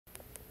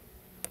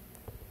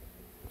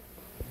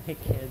Hey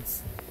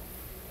kids.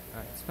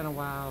 Alright, it's been a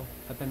while.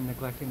 I've been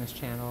neglecting this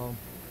channel.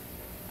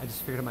 I just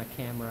figured out my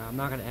camera. I'm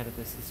not going to edit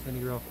this. It's going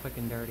to be real quick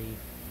and dirty.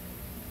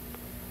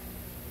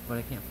 But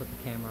I can't flip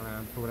the camera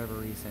around for whatever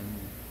reason.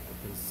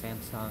 Because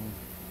Samsung.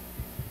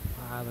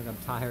 Like I'm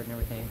tired and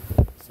everything.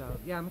 So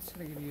yeah, I'm just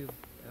going to give you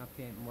an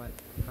update on what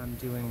I'm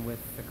doing with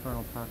the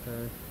Colonel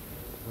Parker.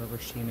 Wherever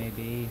she may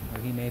be,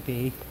 or he may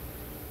be.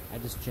 I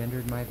just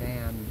gendered my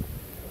van.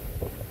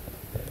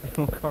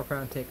 We'll go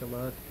around and take a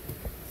look.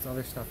 There's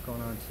other stuff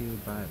going on too,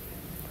 but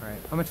alright.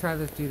 I'm gonna try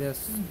to do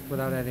this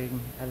without editing,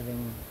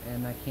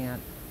 and I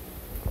can't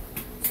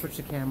switch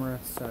the camera,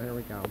 so here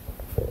we go.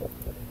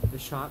 The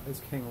shot is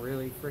getting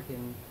really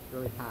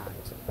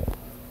packed.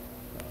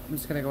 I'm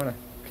just gonna go in a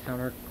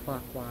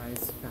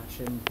counterclockwise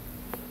fashion.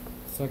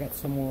 So I got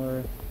some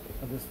more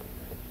of this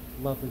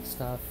lovely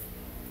stuff.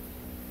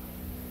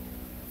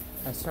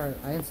 I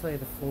insulated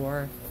the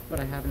floor, but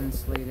I haven't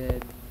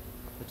insulated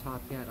the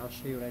top yet. I'll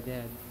show you what I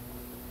did.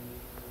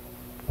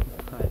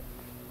 But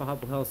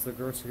Bob Wells, the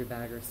grocery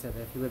bagger, said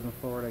that if you live in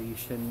Florida, you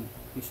shouldn't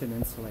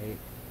insulate.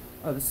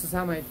 Oh, this is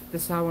how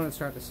I want to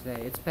start this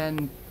today. It's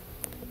been,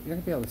 you're not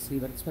gonna be able to see,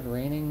 but it's been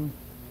raining.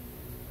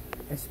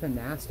 It's been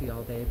nasty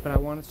all day, but I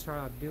want to start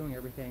out doing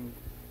everything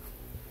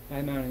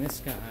by mounting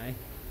this guy,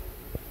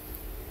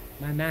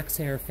 my Max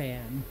Air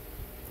fan.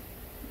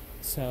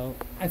 So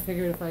I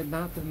figured if I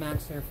mount the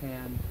Max Air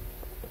fan,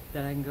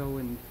 then I can go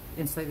and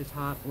insulate the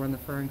top, run the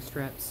furring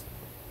strips,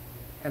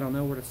 and I'll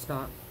know where to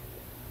stop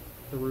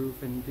the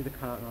roof and do the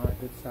cutout and all that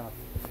good stuff.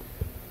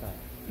 But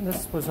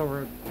this was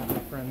over at my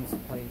friend's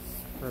place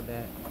for a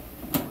bit,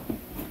 and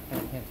I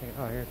can't take it.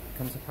 Oh, here it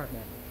comes apart now.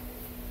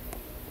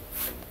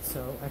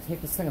 So I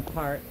take this thing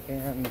apart,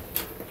 and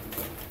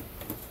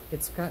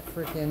it's got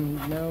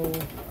freaking no.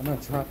 I'm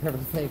gonna drop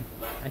everything.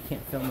 I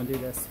can't film and do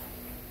this.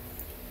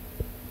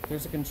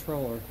 There's a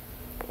controller.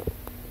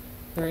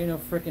 There ain't no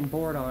freaking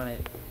board on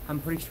it. I'm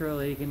pretty sure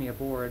they gave me a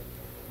board,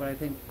 but I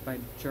think my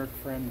jerk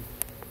friend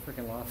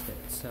freaking lost it.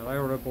 So I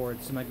ordered a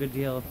board, so my good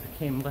deal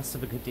became less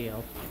of a good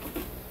deal.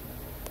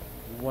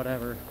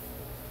 Whatever.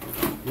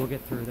 We'll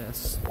get through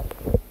this.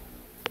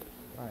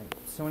 Alright,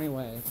 so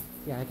anyway,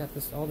 yeah, I got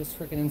all this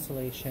freaking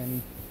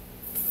insulation.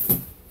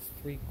 It's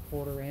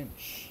 3/4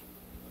 inch.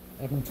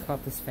 I'm gonna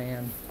drop this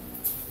fan.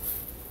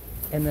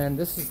 And then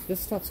this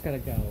stuff's gotta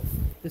go.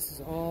 This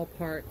is all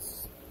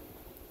parts,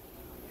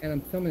 and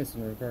I'm filming this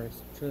in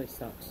reverse, which really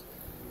sucks.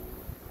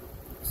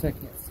 So I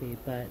can't see,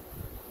 but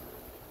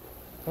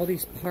all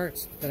these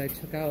parts that I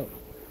took out,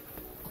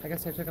 I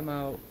guess I took them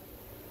out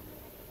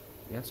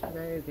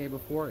yesterday, the day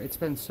before. It's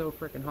been so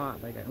freaking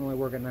hot, like I only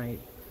work at night.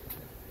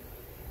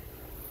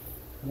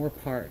 More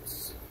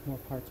parts, more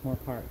parts, more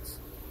parts.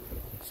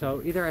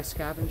 So either I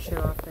scavenge shit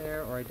off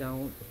there, or I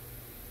don't.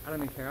 I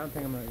don't even care. I don't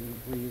think I'm gonna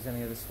reuse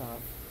any of this stuff.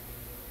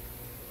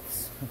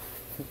 So,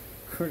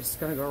 we're just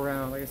gonna go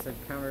around, like I said,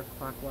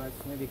 counterclockwise,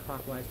 maybe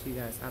clockwise to you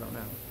guys, I don't know.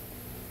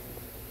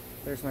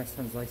 There's my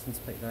son's license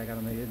plate that I got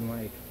him that he didn't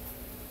like.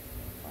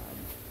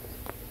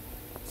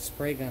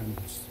 Spray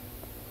guns,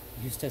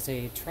 used as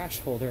a trash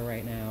holder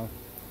right now,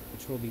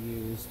 which will be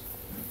used.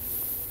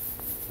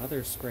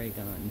 Other spray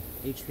gun,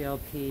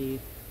 HVLP,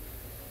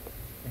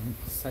 and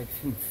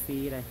siphon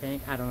feed, I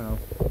think. I don't know,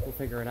 we'll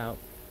figure it out.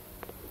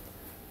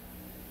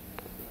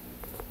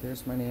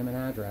 There's my name and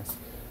address.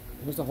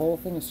 There's a whole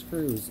thing of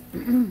screws.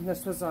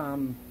 This was, I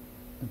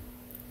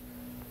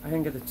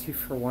didn't get the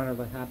 2-for-1 or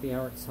the happy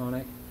hour at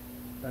Sonic,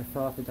 but I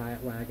fell off the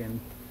diet wagon.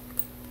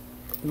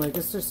 And like,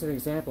 this is just an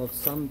example of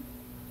some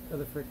of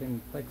the freaking,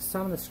 like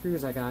some of the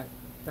screws I got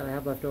that I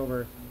have left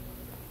over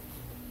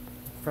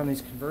from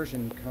these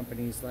conversion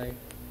companies, like,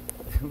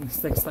 this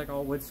thing's like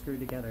all wood screwed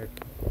together.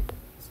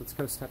 So let's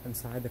go step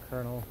inside the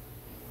Colonel.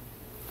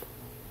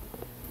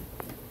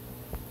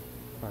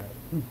 Alright.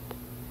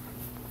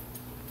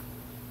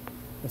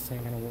 This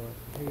ain't gonna work.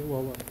 Maybe it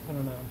will work. I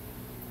don't know.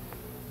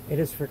 It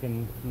is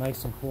freaking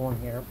nice and cool in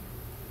here.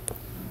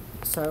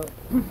 So,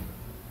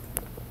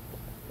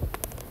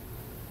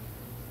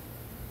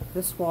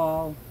 this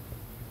wall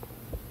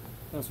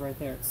goes right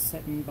there. It's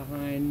sitting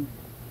behind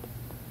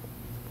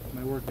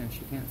my workbench.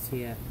 You can't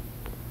see it.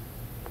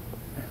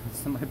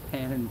 It's in my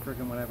pen and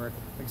freaking whatever.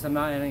 Because I'm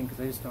not editing because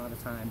I just don't have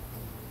the time.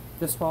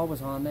 This wall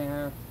was on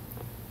there.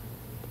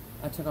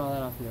 I took all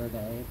that off the other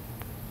day.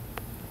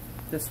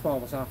 This wall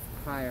was off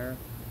prior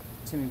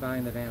to me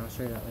buying the van. I'll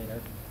show you that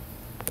later.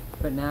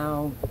 But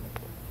now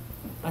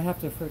I have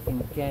to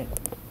freaking get,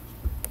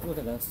 look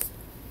at this.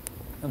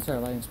 I'm sorry,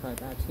 lighting's probably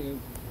bad too.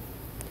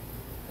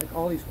 Like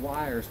all these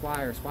wires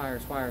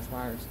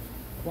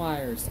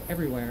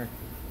everywhere.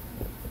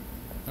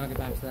 I'll get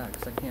back to that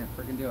because I can't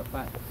freaking do it,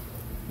 but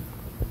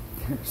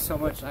there's so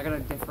much. I gotta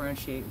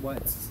differentiate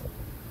what's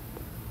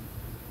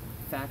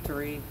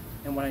factory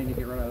and what I need to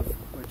get rid of,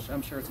 which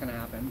I'm sure it's gonna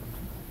happen.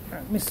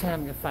 Alright, let me see,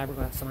 I'm gonna get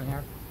fiberglass in my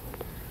hair.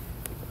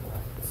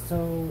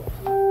 So,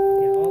 yeah,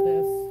 all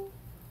this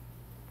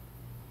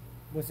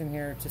was in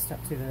here just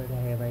up to the other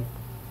day, like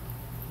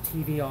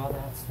TV, all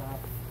that stuff.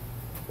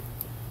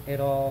 It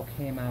all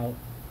came out.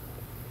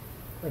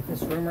 Like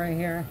this room right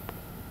here,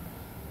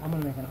 I'm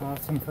gonna make an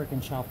awesome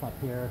freaking shelf up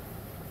here.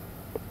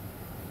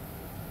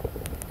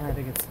 And I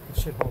think it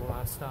should hold a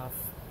lot of stuff.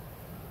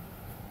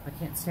 I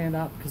can't stand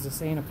up because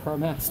this ain't a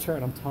ProMaster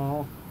and I'm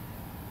tall.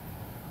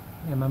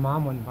 And my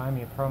mom wouldn't buy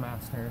me a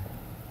ProMaster.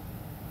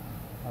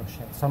 Oh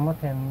shit. So I'm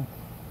looking,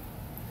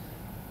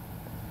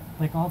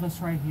 like all this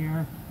right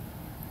here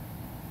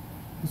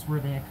is where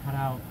they had cut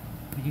out,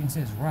 but you can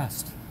see it's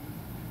rust.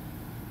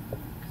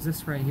 Because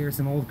this right here is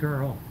an old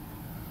girl.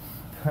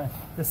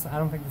 This, I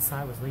don't think the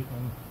side was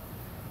leaking.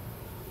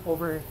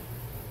 Over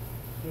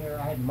here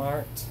I had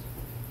marked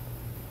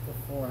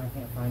before, I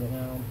can't find it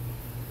now.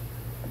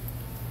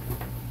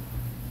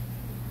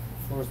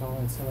 Floor's all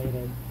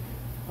insulated.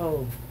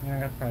 Oh, yeah, I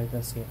gotta probably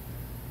go see it.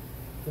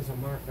 There's a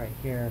mark right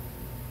here.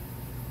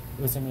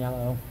 It was in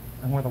yellow,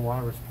 and where the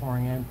water was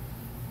pouring in.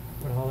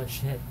 With all this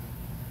shit.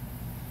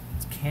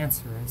 It's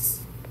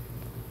cancerous.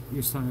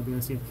 You're still gonna be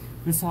able to see it.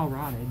 This all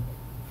rotted.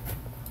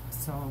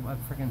 So I'm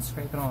freaking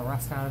scraping all the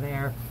rust out of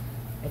there.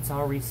 It's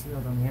all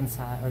resealed on the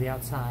inside, or the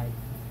outside.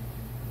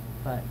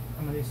 But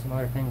I'm gonna do some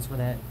other things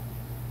with it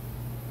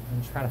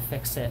and try to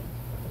fix it.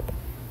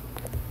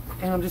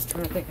 And I'm just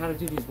trying to think how to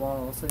do these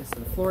walls. So the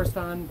floor's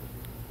done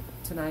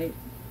tonight.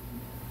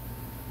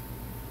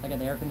 I got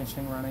the air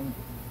conditioning running.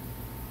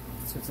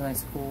 So it's a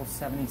nice cool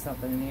 70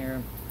 something in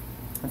here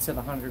instead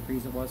of the 100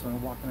 degrees it was when I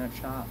walked in that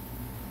shop.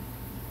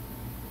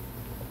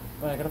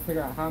 But I gotta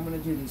figure out how I'm gonna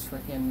do these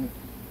freaking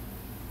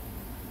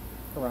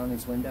around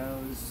these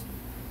windows.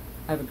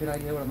 I have a good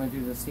idea what I'm gonna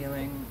do to the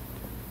ceiling.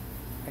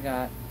 I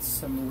got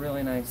some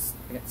really nice,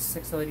 I got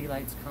 6 LED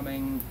lights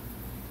coming.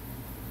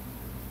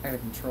 I got a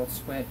control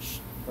switch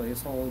for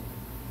this whole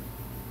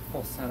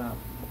setup.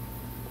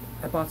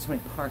 I bought so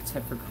many parts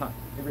I forgot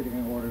everything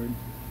I ordered.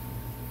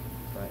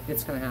 But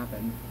it's gonna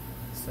happen.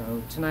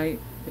 So tonight,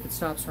 if it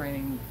stops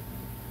raining,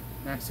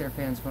 Max Air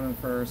Fan's going in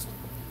first.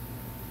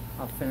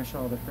 I'll finish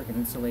all the freaking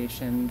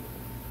insulation.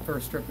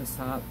 First strip this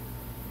top,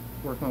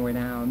 work my way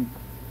down,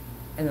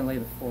 and then lay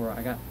the floor.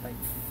 I got like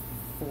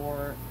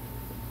 4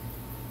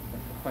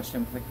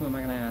 questions, like who am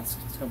I gonna ask?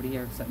 There's nobody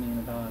here except me and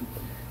the dog.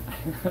 I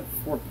got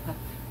 4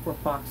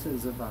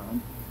 boxes of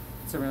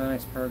it's a really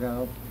nice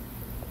Pergo.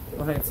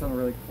 I think it's something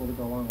really cool to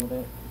go along with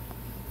it.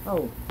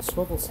 Oh,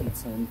 swivel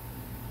seats in.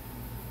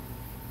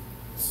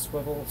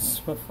 Swivel.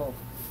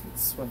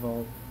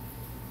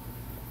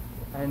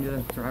 I didn't do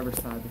the driver's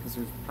side because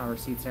there's power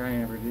seats there. I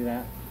never do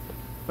that.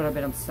 But I've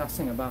been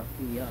obsessing about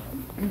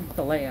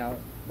the layout.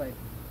 Like,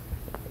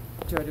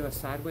 do I do a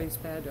sideways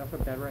bed? Do I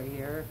put a bed right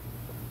here?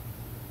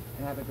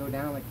 And have it go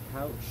down like a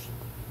couch?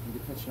 Do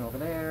the kitchen over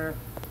there?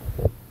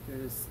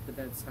 There's the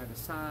bed side to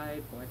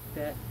side. Will I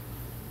fit?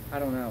 I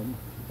don't know.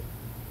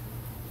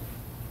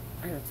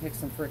 I gotta take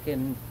some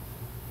freaking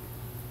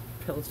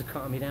pills to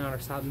calm me down or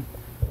something.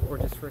 Or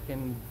just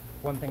freaking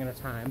one thing at a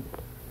time.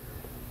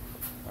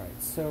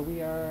 Alright, so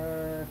we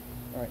are...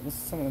 Alright, this is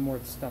some of the more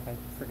stuff I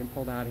freaking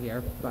pulled out of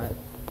here, but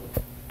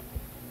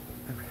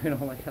I really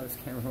don't like how this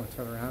camera won't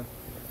turn around.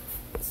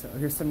 So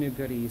here's some new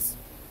goodies.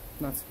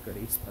 Not some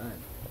goodies,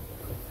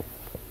 but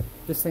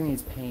this thing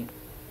needs paint.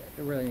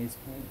 It really needs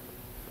paint.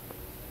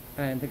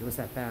 I didn't think it was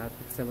that bad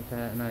because I looked at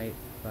it at night,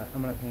 but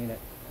I'm gonna paint it.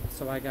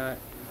 So I got,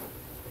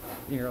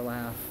 you're gonna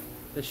laugh,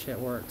 this shit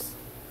works.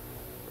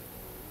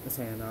 This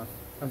ain't enough.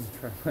 I was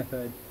trying my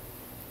hood.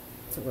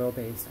 It's oil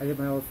based. I did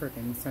my old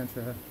freaking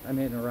Sentra. I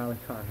made it in a rally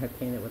car. I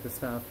painted it with the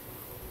stuff.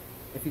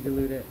 If you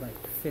dilute it like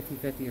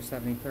 50-50 or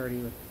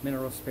 70-30 with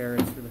mineral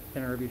spirits or the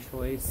thinner of your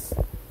choice,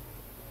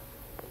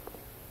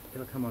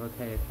 it'll come out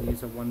okay. If you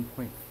use a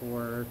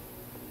 1.4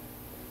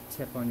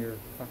 tip on your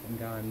fucking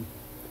gun.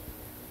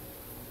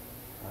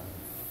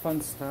 Fun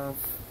stuff.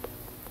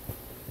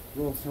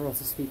 Rolls and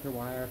rolls of speaker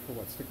wire for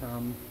what's to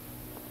come.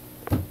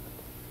 I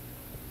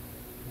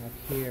have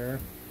here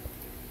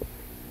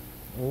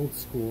old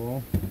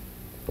school,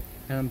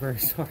 and I'm very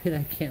sorry that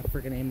I can't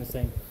freaking name this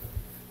thing.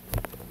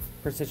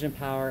 Precision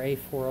Power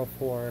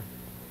A404.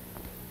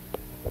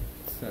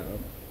 So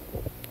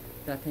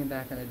that thing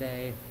back in the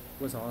day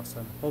was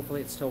awesome.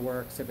 Hopefully it still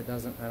works. If it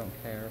doesn't, I don't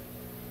care.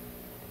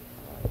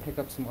 Pick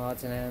up some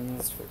odds and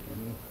ends.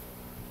 Freaking.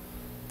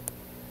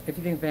 If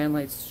you think van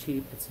light's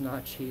cheap, it's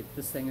not cheap.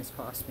 This thing has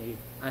cost me.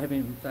 I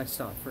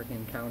stopped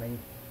freaking counting.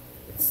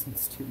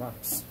 It's too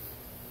much.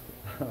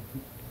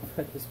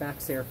 But this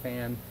Max Air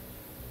fan,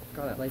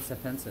 God, that light's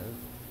offensive.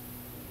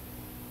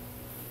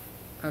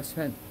 I've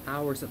spent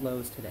hours at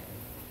Lowe's today,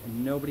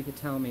 and nobody could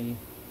tell me.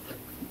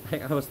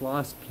 Like, I was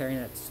lost carrying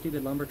that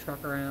stupid lumber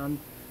truck around,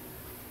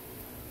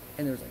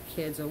 and there was like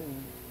kids. Oh,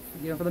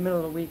 you know, for the middle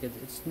of the week,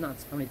 it's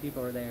nuts how many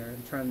people are there,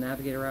 and trying to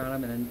navigate around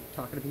them, and then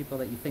talking to people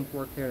that you think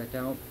work there that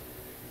don't.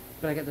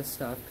 But I get this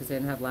stuff because they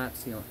didn't have lap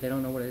sealant. They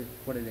don't know what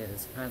it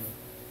is. I don't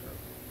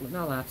know.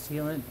 Not lap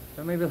sealant,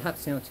 but maybe lap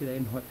sealant too. They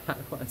didn't know what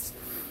that was.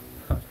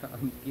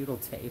 Butyl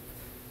tape.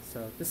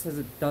 So this says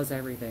it does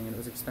everything, and it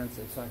was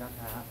expensive, so I got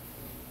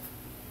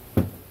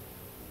that.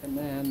 And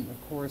then,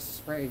 of course,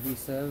 spray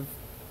adhesive.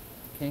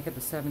 Can't get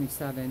the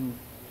 77.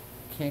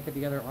 Can't get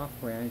the other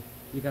off-brand.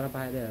 You gotta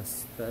buy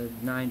this, the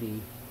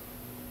 90.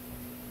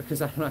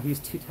 because I don't know, I use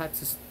two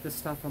types of this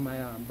stuff on my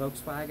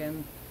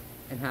Volkswagen,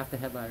 and half the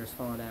headlighter's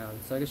falling down.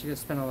 So I guess you're gonna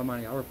spend all the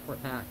money. I'll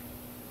report back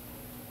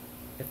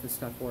if this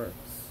stuff works.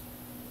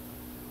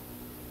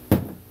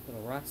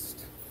 Little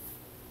rust.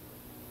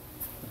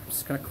 I'm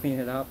just gonna clean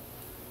it up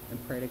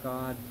and pray to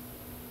God.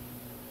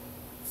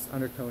 It's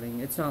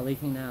undercoating. It's not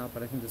leaking now,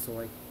 but I think this will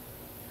like.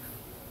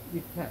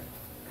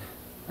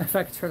 If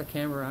I could turn the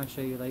camera around and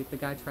show you, like the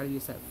guy tried to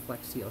use that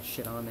Flex Seal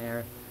shit on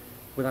there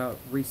without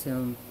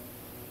resealing.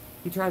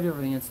 He tried it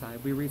over the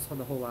inside. We resealed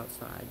the whole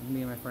outside.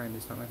 Me and my friend,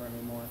 he's not my friend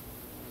anymore.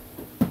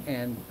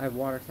 And I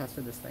water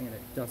tested this thing and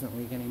it doesn't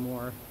leak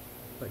anymore.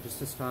 But just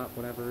to stop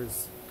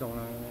whatever's going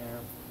on in there,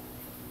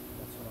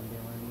 that's what I'm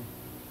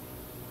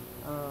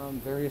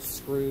doing. Various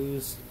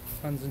screws,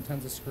 tons and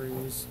tons of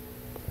screws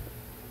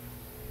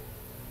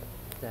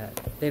that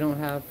they don't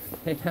have.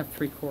 They have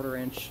 3/4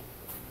 inch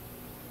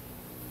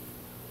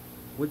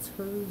wood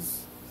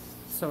screws.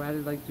 So I had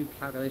to like do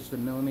calculations of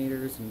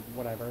millimeters and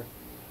whatever.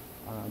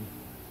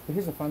 But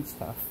here's the fun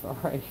stuff. All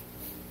right.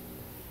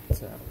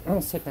 So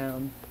I'll sit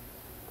down.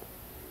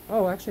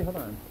 Oh, actually, hold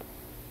on.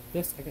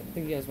 This, I think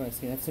you guys want to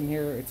see. That's a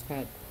mirror. It's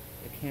got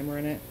a camera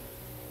in it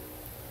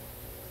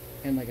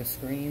and like a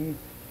screen,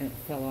 and it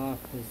fell off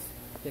because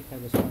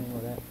Dickhead was playing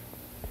with it.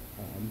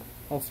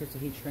 All sorts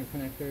of heat shrink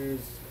connectors.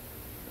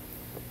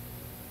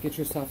 Get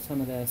yourself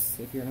some of this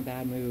if you're in a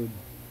bad mood.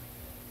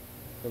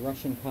 The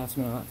Russian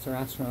cosmonauts or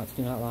astronauts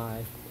do not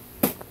lie.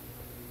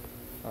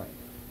 All right.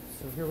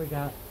 So here we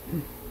got.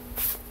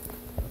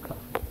 Oh,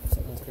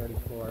 set this dirty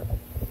floor.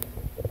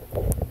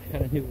 I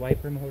got a new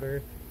wiper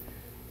motor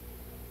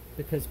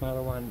because my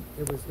other one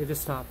it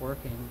just stopped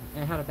working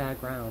and it had a bad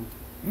ground.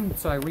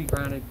 So I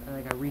regrounded,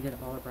 like I redid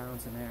all the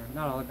grounds in there.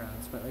 Not all the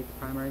grounds, but like the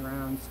primary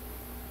grounds.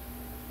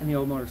 And the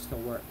old motor still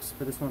works,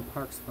 but this one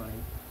parks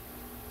fine.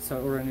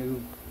 So we're a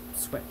new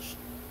switch.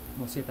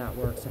 We'll see if that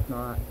works. If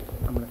not,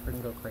 I'm gonna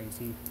freaking go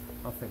crazy.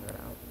 I'll figure it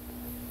out.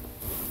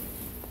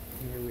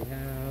 Here we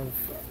have.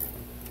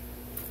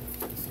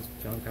 This is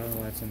junk. I don't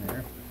know what's in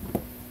there.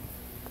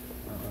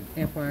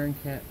 Amp wiring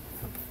kit.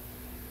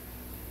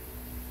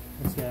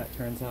 Let's see how that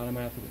turns out. I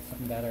might have to get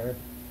something better.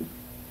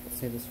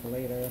 Save this for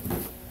later.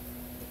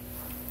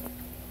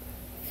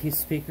 These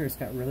speakers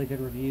got really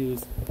good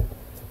reviews,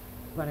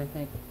 but I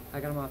think I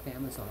got them off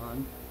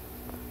Amazon,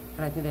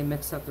 and I think they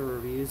mixed up the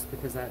reviews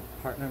because that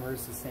part number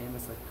is the same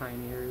as like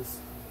Pioneer's.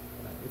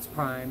 It's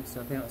Prime,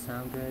 so if they don't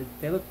sound good,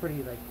 they look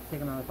pretty, like, take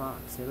them out of the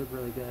box, they look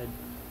really good.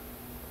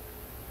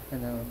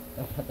 And then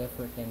I had that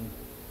freaking,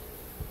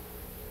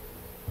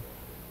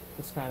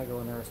 this gotta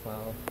go in there as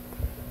well.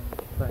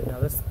 But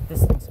no, this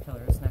thing's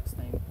killer, this next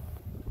thing.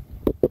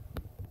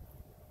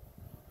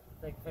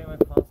 Like, if anyone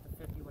calls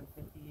the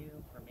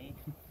 5150U for me,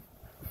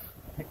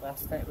 like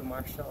last night with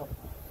Marshall,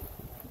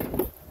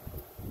 I'm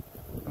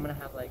gonna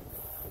have like,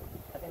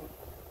 I think,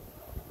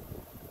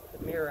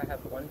 the mirror, I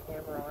have one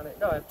camera on it.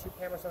 No, I have 2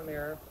 cameras on the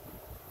mirror.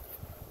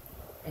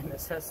 And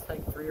this has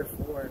like 3 or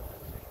 4.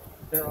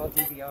 They're all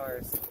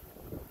DVRs.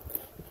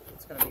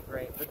 It's gonna be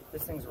great, but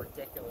this thing's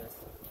ridiculous.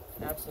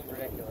 Absolutely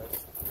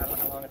ridiculous. I don't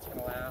know how long it's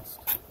gonna last.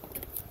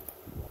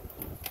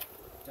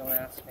 Don't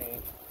ask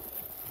me.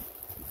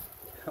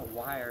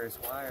 Wires,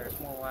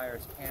 more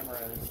wires,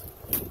 cameras.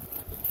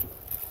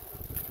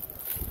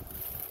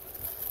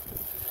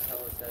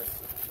 What is this?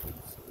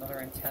 It's another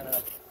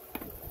antenna.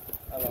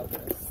 I love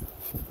this.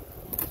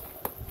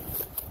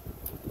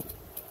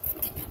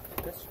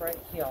 This right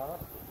here.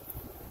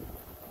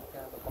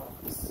 Get out of the box.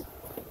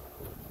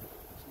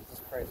 Jesus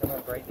Christ, I'm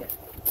gonna break it.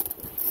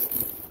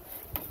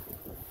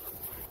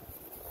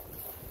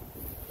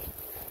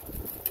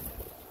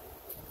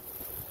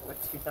 What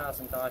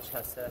 2000 Dodge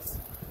has this?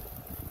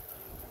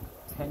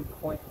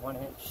 10.1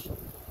 inch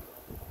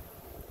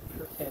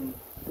freaking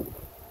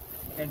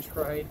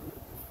Android.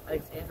 I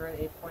think it's Android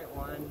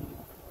 8.1,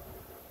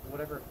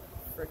 whatever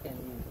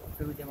freaking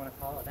food they want to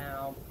call it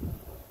now.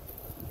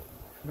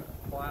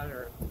 Quad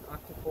or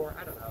octa-core,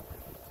 I don't know.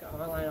 It's got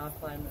online,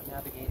 offline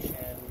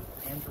navigation,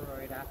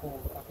 Android, Apple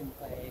fucking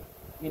Play,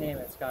 you name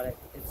it, it's got it.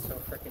 It's so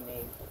freaking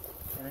neat.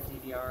 And a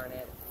DVR in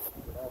it,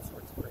 with all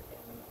sorts of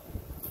freaking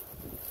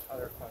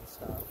other fun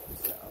stuff.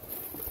 So,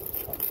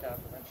 I'll pick that up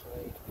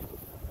eventually.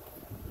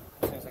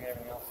 As soon as I get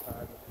everything else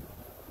done.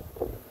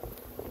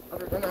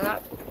 Other than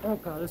that, oh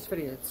god, this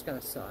video is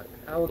gonna suck.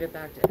 I will get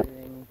back to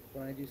editing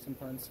when I do some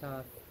fun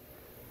stuff.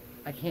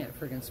 I can't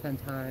freaking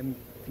spend time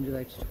and do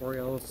like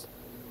tutorials.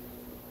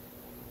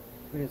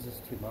 It's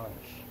just too much.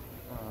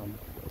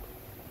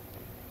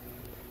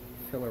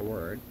 Filler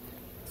word.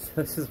 So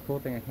this is a cool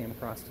thing I came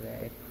across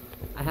today.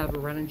 I have a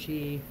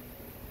Renogy.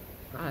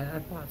 I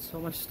bought so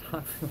much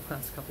stuff in the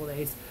last couple of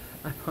days.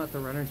 I bought the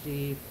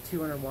Renogy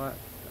 200 watt.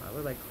 I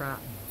look like crap.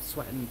 I'm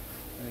sweating.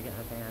 Let me get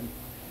a band.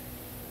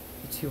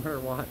 The 200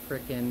 watt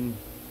freaking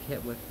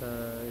kit with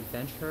the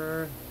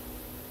Adventure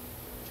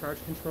charge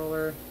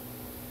controller.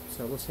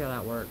 So we'll see how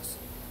that works.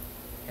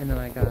 And then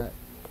I got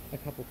a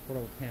couple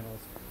portable panels.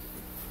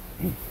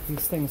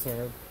 These things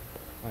are,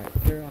 alright,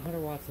 they're 100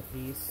 watts a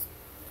piece.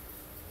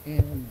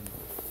 And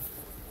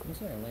I'm just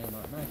gonna lay them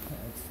out.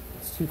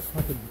 It's too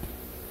fucking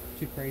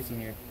too crazy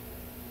in here.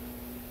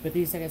 But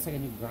these, I guess, like a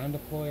new ground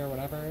deploy or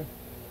whatever.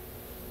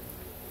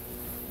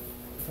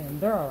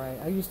 And they're alright.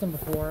 I used them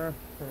before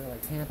for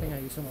like camping. I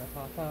used them when I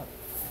pop up.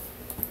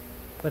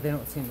 But they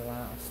don't seem to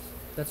last.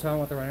 That's why I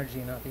want their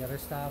energy, not the other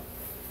stuff.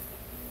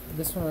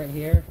 This one right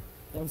here,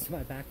 that was in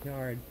my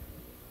backyard.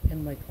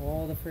 And like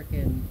all the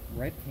freaking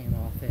red came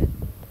off it.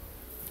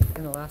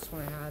 And the last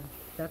one I had,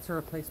 that's a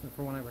replacement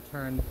for one I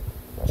returned.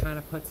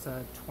 China puts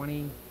a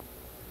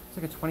it's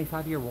like a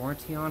 25-year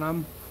warranty on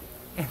them.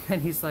 And then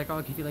he's like, oh,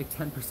 I'll give you like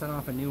 10%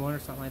 off a new one or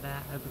something like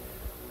that.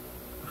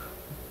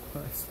 I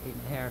stayed in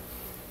hair.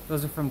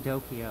 Those are from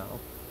Dokio.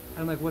 And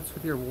I'm like, what's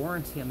with your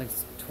warranty? I'm like,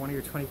 20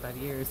 or 25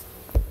 years.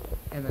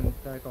 And then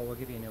they're like, oh, we'll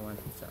give you a new one.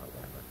 So,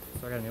 whatever.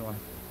 So I got a new one.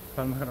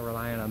 But I'm not going to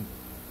rely on them.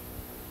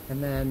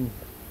 And then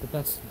the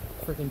best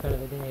freaking bet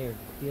of the day, or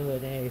deal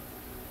of the day,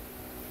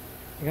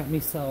 I got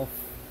myself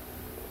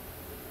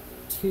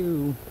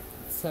 2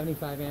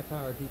 75 amp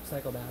hour deep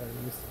cycle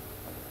batteries.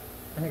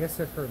 And I guess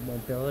they're for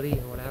mobility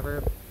or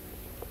whatever.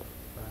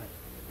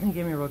 But he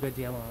gave me a real good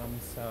deal on them,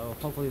 so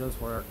hopefully those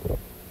work.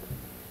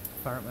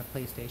 Fire up my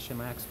PlayStation,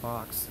 my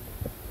Xbox.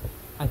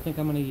 I think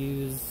I'm going to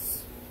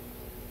use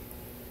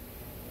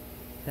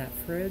that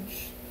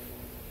fridge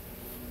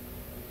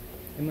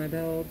in my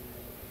build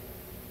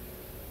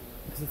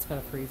because it's got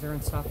a freezer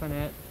and stuff in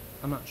it.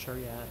 I'm not sure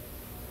yet.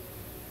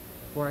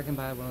 Or I can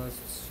buy one of those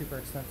super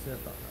expensive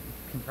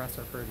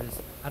compressor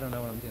fridges. I don't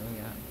know what I'm doing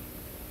yet.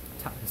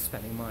 I'm tired of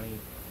spending money.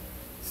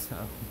 So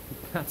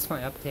that's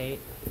my update.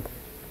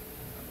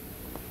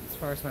 As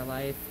far as my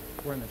life,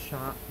 we're in the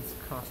shop. It's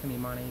costing me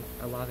money.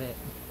 I love it.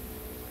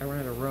 I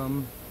rented a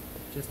room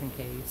just in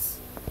case.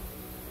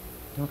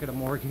 Don't get a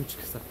mortgage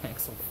because the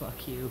banks will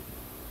fuck you.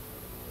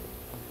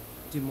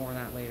 Do more on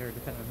that later,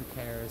 depending on who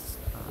cares.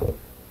 I'm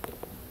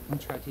going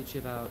to try to teach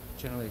you about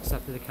generally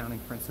accepted accounting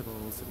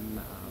principles and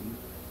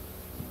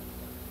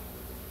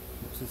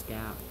which is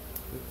GAAP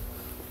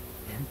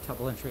and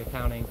double entry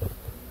accounting.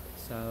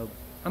 So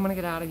I'm going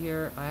to get out of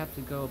here. I have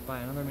to go buy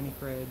another mini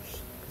fridge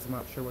because I'm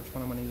not sure which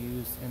one I'm going to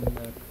use in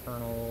the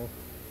kernel.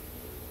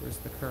 Where's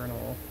the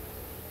kernel?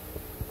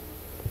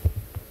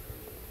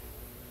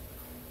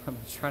 I'm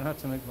going to try not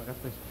to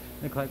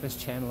neglect this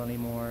channel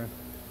anymore.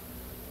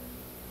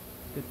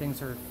 Good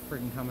things are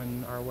freaking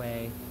coming our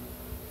way.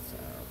 So,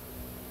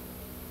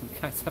 you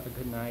guys have a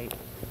good night.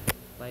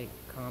 Like,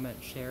 comment,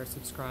 share,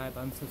 subscribe,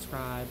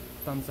 unsubscribe,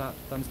 thumbs up,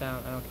 thumbs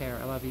down. I don't care.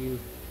 I love you.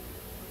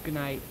 Good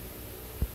night.